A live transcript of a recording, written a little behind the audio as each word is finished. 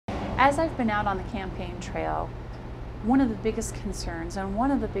As I've been out on the campaign trail, one of the biggest concerns and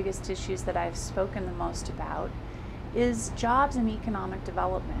one of the biggest issues that I've spoken the most about is jobs and economic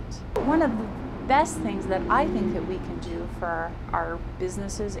development. One of the best things that I think that we can do for our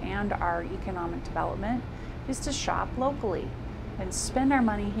businesses and our economic development is to shop locally and spend our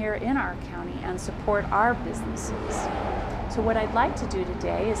money here in our county and support our businesses. So what I'd like to do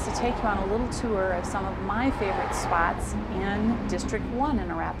today is to take you on a little tour of some of my favorite spots in District 1 in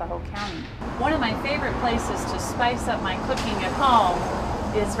Arapahoe County. One of my favorite places to spice up my cooking at home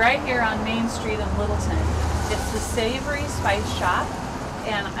is right here on Main Street in Littleton. It's the Savory Spice Shop,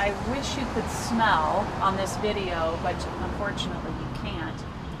 and I wish you could smell on this video, but unfortunately you can't.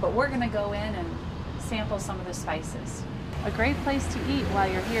 But we're going to go in and sample some of the spices. A great place to eat while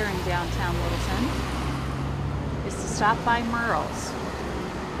you're here in downtown Littleton is to stop by Merle's.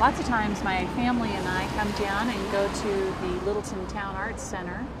 Lots of times my family and I come down and go to the Littleton Town Arts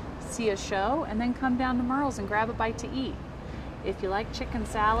Center, see a show, and then come down to Merle's and grab a bite to eat. If you like chicken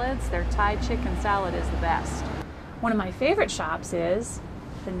salads, their Thai chicken salad is the best. One of my favorite shops is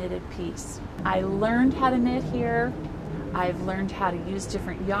the Knitted Piece. I learned how to knit here. I've learned how to use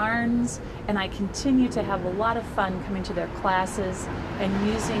different yarns, and I continue to have a lot of fun coming to their classes and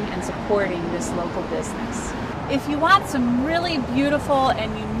using and supporting this local business. If you want some really beautiful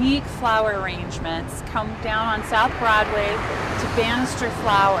and unique flower arrangements, come down on South Broadway to Bannister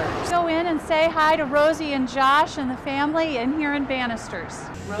Flowers. Go in and say hi to Rosie and Josh and the family in here in Bannister's.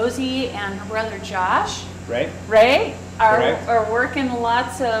 Rosie and her brother Josh Ray are working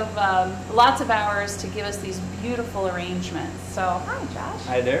lots of hours to give us these beautiful arrangements. So, hi Josh.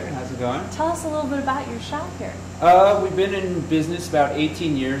 Hi there, how's it going? Tell us a little bit about your shop here. We've been in business about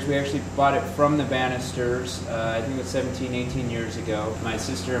 18 years. We actually bought it from the Bannisters, I think it was 17, 18 years ago. My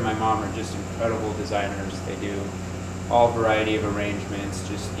sister and my mom are just incredible designers. They do all variety of arrangements,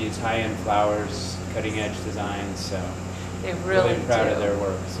 just use high-end flowers, cutting-edge designs, so they really proud of their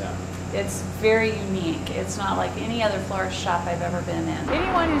work. So. It's very unique. It's not like any other florist shop I've ever been in.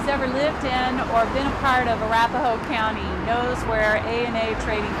 Anyone who's ever lived in or been a part of Arapahoe County knows where A&A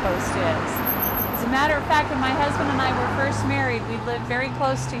Trading Post is. As a matter of fact, when my husband and I were first married, we lived very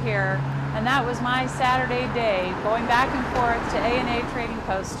close to here, and that was my Saturday day, going back and forth to A&A Trading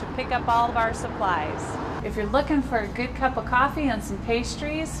Post to pick up all of our supplies. If you're looking for a good cup of coffee and some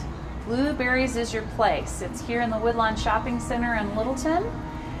pastries, Blueberries is your place. It's here in the Woodlawn Shopping Center in Littleton.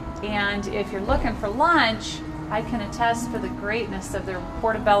 And if you're looking for lunch, I can attest for the greatness of their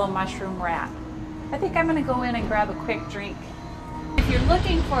portobello mushroom wrap. I think I'm going to go in and grab a quick drink. If you're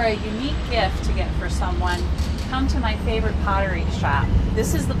looking for a unique gift to get for someone, come to my favorite pottery shop.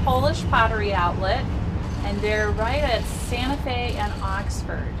 This is the Polish Pottery Outlet, and they're right at Santa Fe and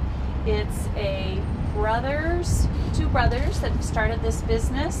Oxford. It's two brothers that started this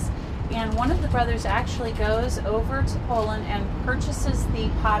business. And one of the brothers actually goes over to Poland and purchases the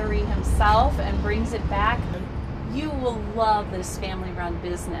pottery himself and brings it back. You will love this family-run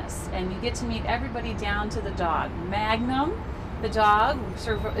business, and you get to meet everybody down to the dog. Magnum, the dog,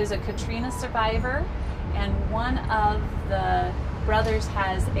 is a Katrina survivor, and one of the brothers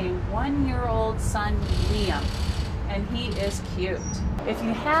has a 1-year-old son, Liam, and he is cute. If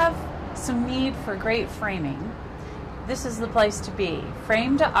you have some need for great framing, this is the place to be.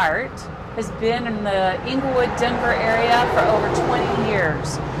 Frame to Art has been in the Inglewood, Denver area for over 20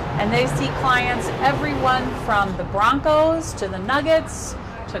 years. And they see clients, everyone from the Broncos to the Nuggets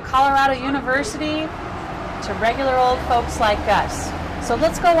to Colorado University to regular old folks like us. So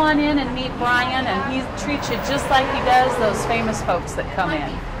let's go on in and meet Brian, and he treats you just like he does those famous folks that come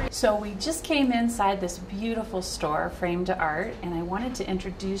in. So we just came inside this beautiful store, Frame to Art, and I wanted to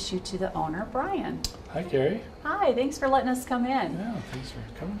introduce you to the owner, Brian. Hi, Carrie. Hi, thanks for letting us come in. Yeah, thanks for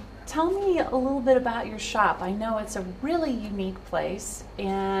coming. Tell me a little bit about your shop. I know it's a really unique place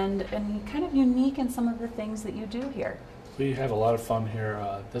and kind of unique in some of the things that you do here. We have a lot of fun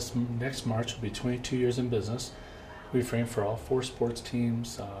here. This next March will be 22 years in business. We frame for all 4 sports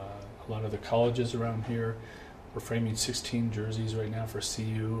teams, a lot of the colleges around here. We're framing 16 jerseys right now for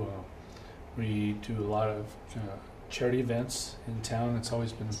CU. We do a lot of charity events in town. It's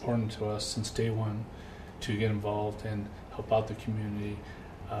always been important to us since day one to get involved and help out the community.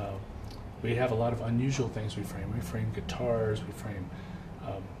 We have a lot of unusual things we frame. We frame guitars, we frame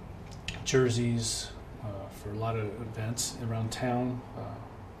jerseys for a lot of events around town.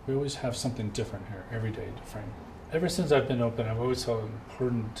 We always have something different here every day to frame. Ever since I've been open, I've always felt it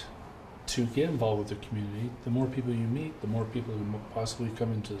important to get involved with the community. The more people you meet, the more people who possibly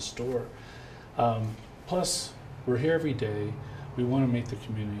come into the store. Plus, we're here every day. We want to make the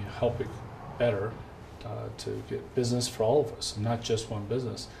community, help it better to get business for all of us, not just one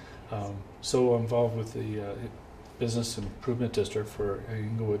business. So I'm involved with the Business Improvement District for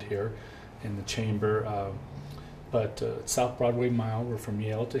Inglewood here in the Chamber. But South Broadway Mile, we're from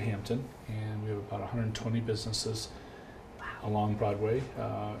Yale to Hampton, and we have about 120 businesses along Broadway,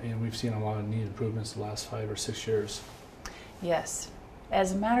 and we've seen a lot of neat improvements the last 5 or 6 years. Yes.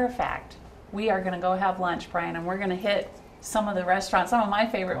 As a matter of fact, we are going to go have lunch, Brian, and we're going to hit some of the restaurants, some of my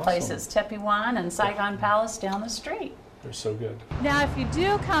favorite places, Tepewan and Saigon Palace down the street. They're so good. Now, if you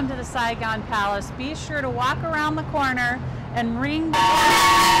do come to the Saigon Palace, be sure to walk around the corner and ring the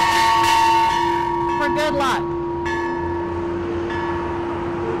for good luck.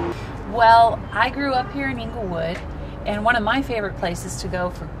 Well, I grew up here in Inglewood, and one of my favorite places to go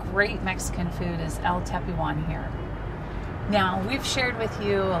for great Mexican food is El Tepewan here. Now, we've shared with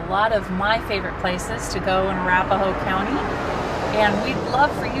you a lot of my favorite places to go in Arapahoe County, and we'd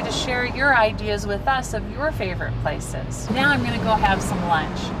love for you to share your ideas with us of your favorite places. Now I'm going to go have some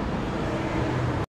lunch.